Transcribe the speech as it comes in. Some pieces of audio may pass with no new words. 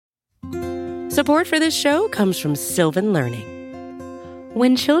Support for this show comes from Sylvan Learning.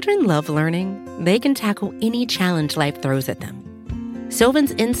 When children love learning, they can tackle any challenge life throws at them.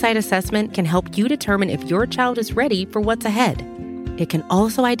 Sylvan's Insight Assessment can help you determine if your child is ready for what's ahead. It can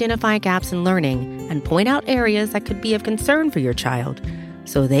also identify gaps in learning and point out areas that could be of concern for your child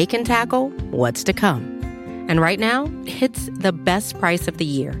so they can tackle what's to come. And right now, it's the best price of the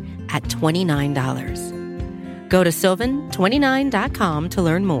year at $29. Go to sylvan29.com to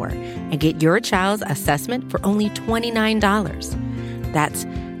learn more and get your child's assessment for only $29. That's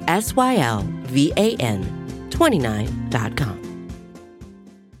SYLVAN 29.com.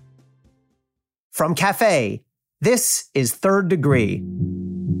 From Cafe, this is Third Degree.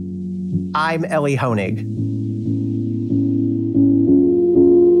 I'm Ellie Honig.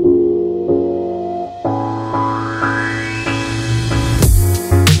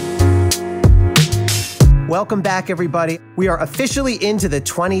 Welcome back, everybody. We are officially into the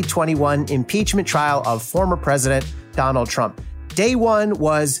 2021 impeachment trial of former President Donald Trump. Day one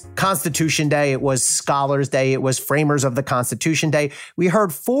was Constitution Day. It was Scholars Day. It was Framers of the Constitution Day. We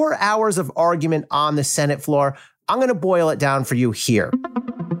heard 4 hours of argument on the Senate floor. I'm going to boil it down for you here.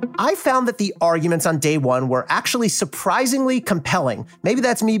 I found that the arguments on day one were actually surprisingly compelling. Maybe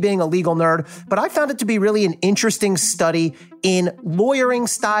that's me being a legal nerd, but I found it to be really an interesting study in lawyering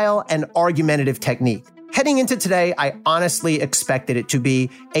style and argumentative technique. Heading into today, I honestly expected it to be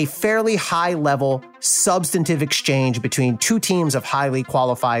a fairly high-level, substantive exchange between two teams of highly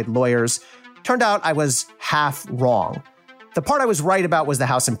qualified lawyers. Turned out I was half wrong. The part I was right about was the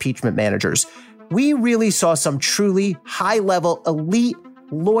House impeachment managers. We really saw some truly high-level, elite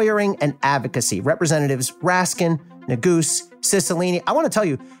lawyering and advocacy. Representatives Raskin, Neguse, Cicilline. I want to tell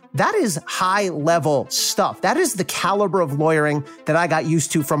you, that is high-level stuff. That is the caliber of lawyering that I got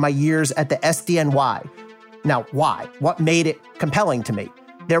used to from my years at the SDNY. Now, why? What made it compelling to me?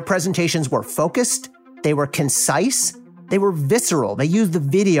 Their presentations were focused, they were concise, they were visceral. They used the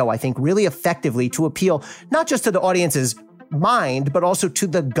video, I think, really effectively to appeal not just to the audience's mind, but also to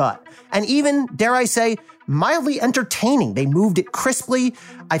the gut. And even, dare I say, mildly entertaining. They moved it crisply.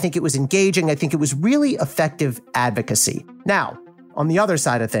 I think it was engaging. I think it was really effective advocacy. Now, on the other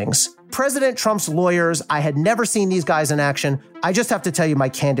side of things, President Trump's lawyers, I had never seen these guys in action. I just have to tell you my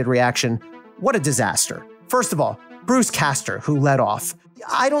candid reaction. What a disaster. First of all, Bruce Castor, who led off.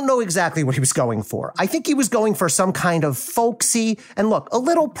 I don't know exactly what he was going for. I think he was going for some kind of folksy, and look, a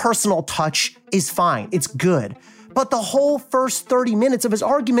little personal touch is fine. It's good. But the whole first 30 minutes of his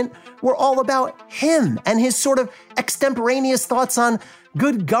argument were all about him and his sort of extemporaneous thoughts on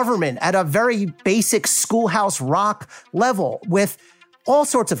good government at a very basic schoolhouse rock level with all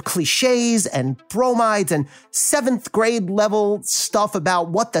sorts of cliches and bromides and 7th grade level stuff about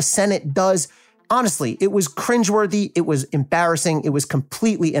what the Senate does. Honestly, it was cringeworthy. It was embarrassing. It was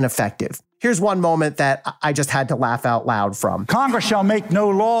completely ineffective. Here's one moment that I just had to laugh out loud from. Congress shall make no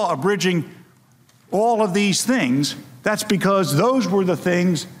law abridging all of these things. That's because those were the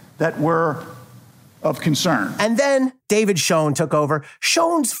things that were of concern. And then David Schoen took over.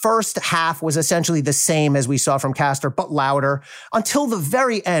 Schoen's first half was essentially the same as we saw from Castor, but louder until the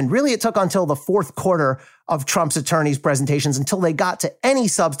very end. Really, it took until the fourth quarter of Trump's attorneys' presentations until they got to any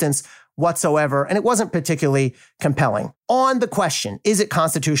substance whatsoever, and it wasn't particularly compelling. On the question, is it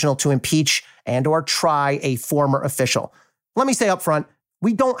constitutional to impeach and or try a former official? Let me say up front,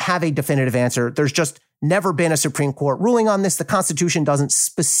 we don't have a definitive answer. There's just never been a Supreme Court ruling on this. The Constitution doesn't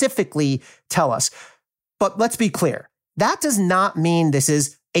specifically tell us. But let's be clear. That does not mean this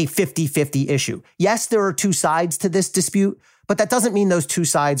is a 50-50 issue. Yes, there are two sides to this dispute, but that doesn't mean those two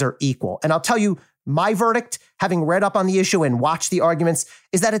sides are equal. And I'll tell you, my verdict, having read up on the issue and watched the arguments,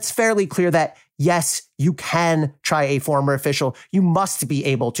 is that it's fairly clear that, yes, you can try a former official. You must be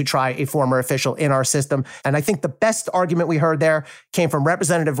able to try a former official in our system. And I think the best argument we heard there came from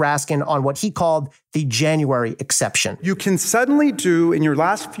Representative Raskin on what he called the January exception. You can suddenly do in your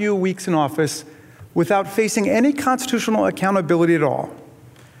last few weeks in office without facing any constitutional accountability at all.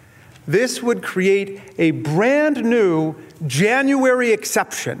 This would create a brand new January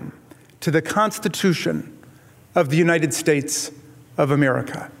exception to the Constitution of the United States of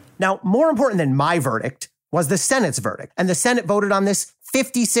America. Now, more important than my verdict was the Senate's verdict. And the Senate voted on this.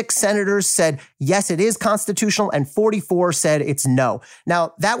 56 senators said, yes, it is constitutional, and 44 said it's no.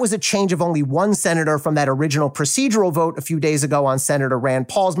 Now, that was a change of only one senator from that original procedural vote a few days ago on Senator Rand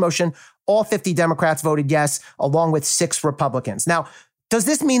Paul's motion. All 50 Democrats voted yes, along with 6 Republicans. Now, does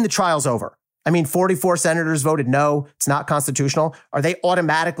this mean the trial's over? I mean, 44 senators voted no, it's not constitutional. Are they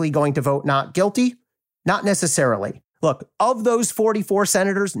automatically going to vote not guilty? Not necessarily. Look, of those 44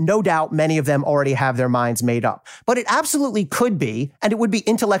 senators, no doubt many of them already have their minds made up. But it absolutely could be, and it would be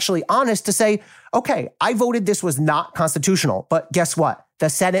intellectually honest to say, okay, I voted this was not constitutional, but guess what? The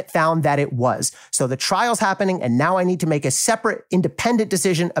Senate found that it was. So the trial's happening, and now I need to make a separate, independent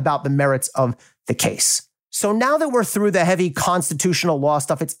decision about the merits of the case. So now that we're through the heavy constitutional law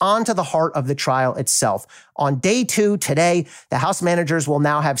stuff, it's on to the heart of the trial itself. On day 2, today, the House managers will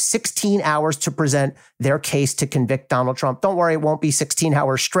now have 16 hours to present their case to convict Donald Trump. Don't worry, it won't be 16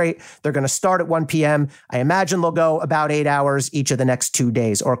 hours straight. They're going to start at 1 p.m. I imagine they'll go about 8 hours each of the next 2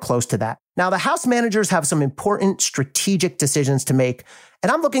 days or close to that. Now, the House managers have some important strategic decisions to make.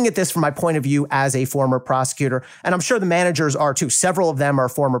 And I'm looking at this from my point of view as a former prosecutor, and I'm sure the managers are too. Several of them are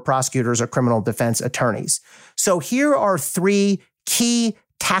former prosecutors or criminal defense attorneys. So here are 3 key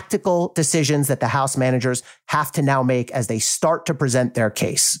tactical decisions that the House managers have to now make as they start to present their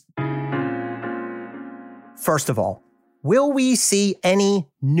case. First of all, will we see any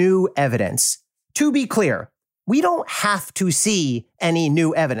new evidence? To be clear, we don't have to see any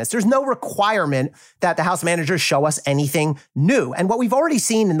new evidence. There's no requirement that the House managers show us anything new. And what we've already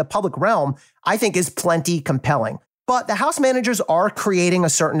seen in the public realm, I think, is plenty compelling. But the House managers are creating a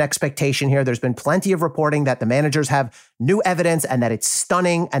certain expectation here. There's been plenty of reporting that the managers have new evidence and that it's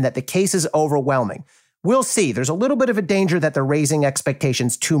stunning and that the case is overwhelming. We'll see. There's a little bit of a danger that they're raising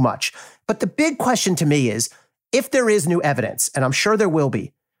expectations too much. But the big question to me is, if there is new evidence, and I'm sure there will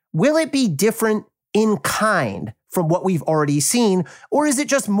it be different in kind from what we've already seen, or is it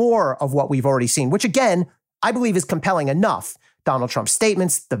just more of what we've already seen, which again, I believe is compelling enough. Donald Trump's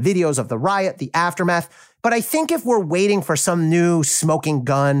statements, the videos of the riot, the aftermath. But I think if we're waiting for some new smoking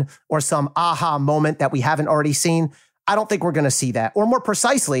gun or some aha moment that we haven't already seen, I don't think we're going to see that. Or more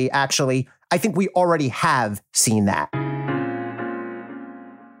precisely, actually, I think we already have seen that.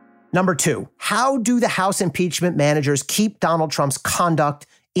 Number 2, how do the House impeachment managers keep Donald Trump's conduct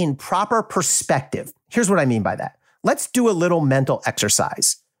in proper perspective? Here's what I mean by that. Let's do a little mental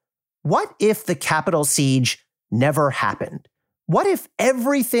exercise. What if the Capitol siege never happened? What if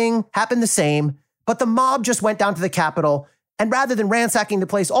everything happened the same, but the mob just went down to the Capitol and rather than ransacking the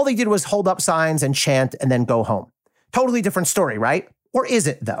place, all they did was hold up signs and chant and then go home? Totally different story, right? Or is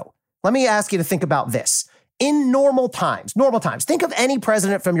it though? Let me ask you to think about this. In normal times, think of any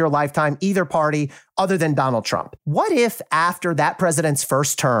president from your lifetime, either party, other than Donald Trump. What if after that president's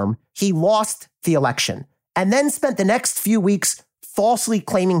first term, he lost the election and then spent the next few weeks falsely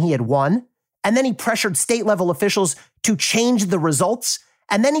claiming he had won? And then he pressured state level officials to change the results.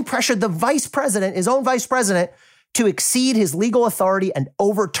 And then he pressured the vice president, his own vice president, to exceed his legal authority and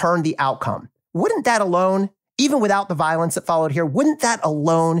overturn the outcome. Wouldn't that alone, even without the violence that followed here, wouldn't that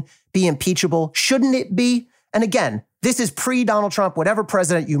alone be impeachable? Shouldn't it be? And again, this is pre-Donald Trump, whatever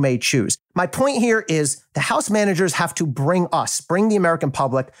president you may choose. My point here is the House managers have to bring the American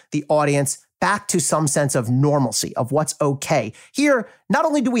public, the audience, back to some sense of normalcy, of what's okay. Here, not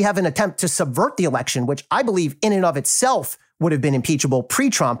only do we have an attempt to subvert the election, which I believe in and of itself would have been impeachable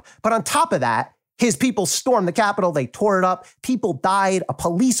pre-Trump, but on top of that, his people stormed the Capitol, they tore it up, people died, a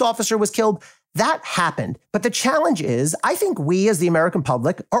police officer was killed. That happened. But the challenge is, I think we as the American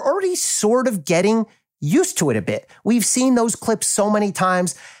public are already sort of getting used to it a bit. We've seen those clips so many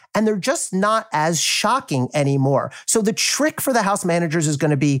times, and they're just not as shocking anymore. So the trick for the House managers is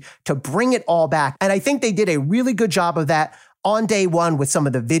going to be to bring it all back. And I think they did a really good job of that on day 1 with some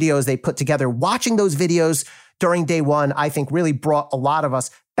of the videos they put together. Watching those videos during day 1, I think really brought a lot of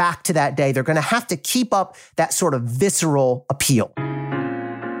us back to that day. They're going to have to keep up that sort of visceral appeal.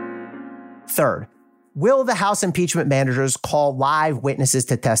 Third, will the House impeachment managers call live witnesses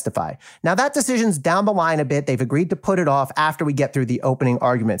to testify? Now, that decision's down the line a bit. They've agreed to put it off after we get through the opening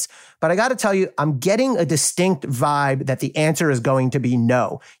arguments. But I got to tell you, I'm getting a distinct vibe that the answer is going to be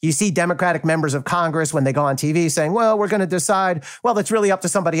no. You see Democratic members of Congress when they go on TV saying, well, we're going to decide, well, it's really up to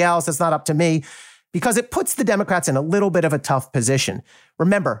somebody else. It's not up to me. Because it puts the Democrats in a little bit of a tough position.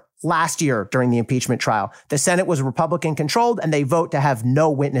 Remember, last year during the impeachment trial, the Senate was Republican controlled and they vote to have no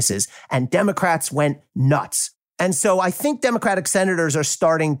witnesses, and Democrats went nuts. And so I think Democratic senators are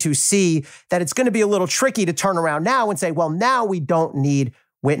starting to see that it's going to be a little tricky to turn around now and say, well, now we don't need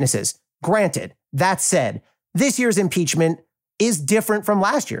witnesses. Granted, that said, this year's impeachment is different from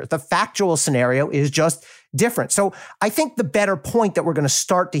last year. The factual scenario is just different. So I think the better point that we're going to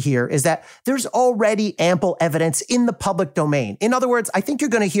start to hear is that there's already ample evidence in the public domain. In other words, I think you're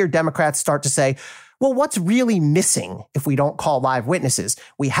going to hear Democrats start to say, well, what's really missing if we don't call live witnesses?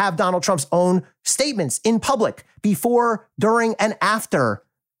 We have Donald Trump's own statements in public before, during, and after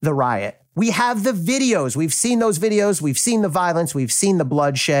the riot. We have the videos. We've seen those videos. We've seen the violence. We've seen the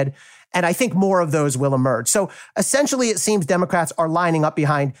bloodshed. And I think more of those will emerge. So essentially, it seems Democrats are lining up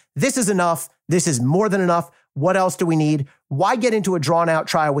behind this is enough. This is more than enough. What else do we need? Why get into a drawn-out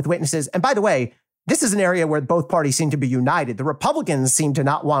trial with witnesses? And by the way, this is an area where both parties seem to be united. The Republicans seem to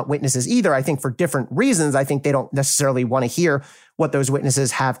not want witnesses either, I think for different reasons. I think they don't necessarily want to hear what those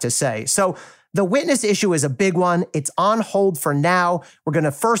witnesses have to say. So the witness issue is a big one. It's on hold for now. We're going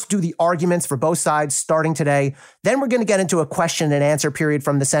to first do the arguments for both sides starting today. Then we're going to get into a question and answer period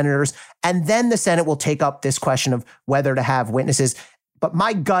from the senators. And then the Senate will take up this question of whether to have witnesses. But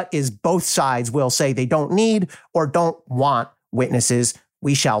my gut is both sides will say they don't need or don't want witnesses.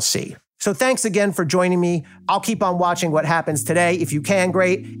 We shall see. So thanks again for joining me. I'll keep on watching what happens today. If you can,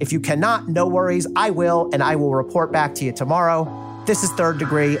 great. If you cannot, no worries. I will, and I will report back to you tomorrow. This is Third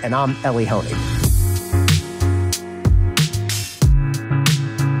Degree, and I'm Elie Honig.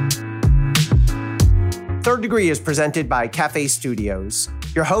 Third Degree is presented by Cafe Studios.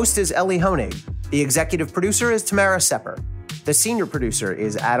 Your host is Elie Honig. The executive producer is Tamara Sepper. The senior producer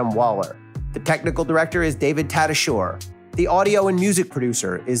is Adam Waller. The technical director is David Tadashore. The audio and music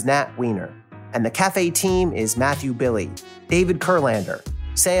producer is Nat Weiner. And the Cafe team is Matthew Billy, David Kurlander,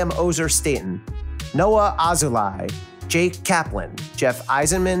 Sam Ozer-Staten, Noah Azulai, Jake Kaplan, Jeff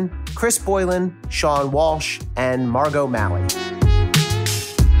Eisenman, Chris Boylan, Sean Walsh, and Margot Malley.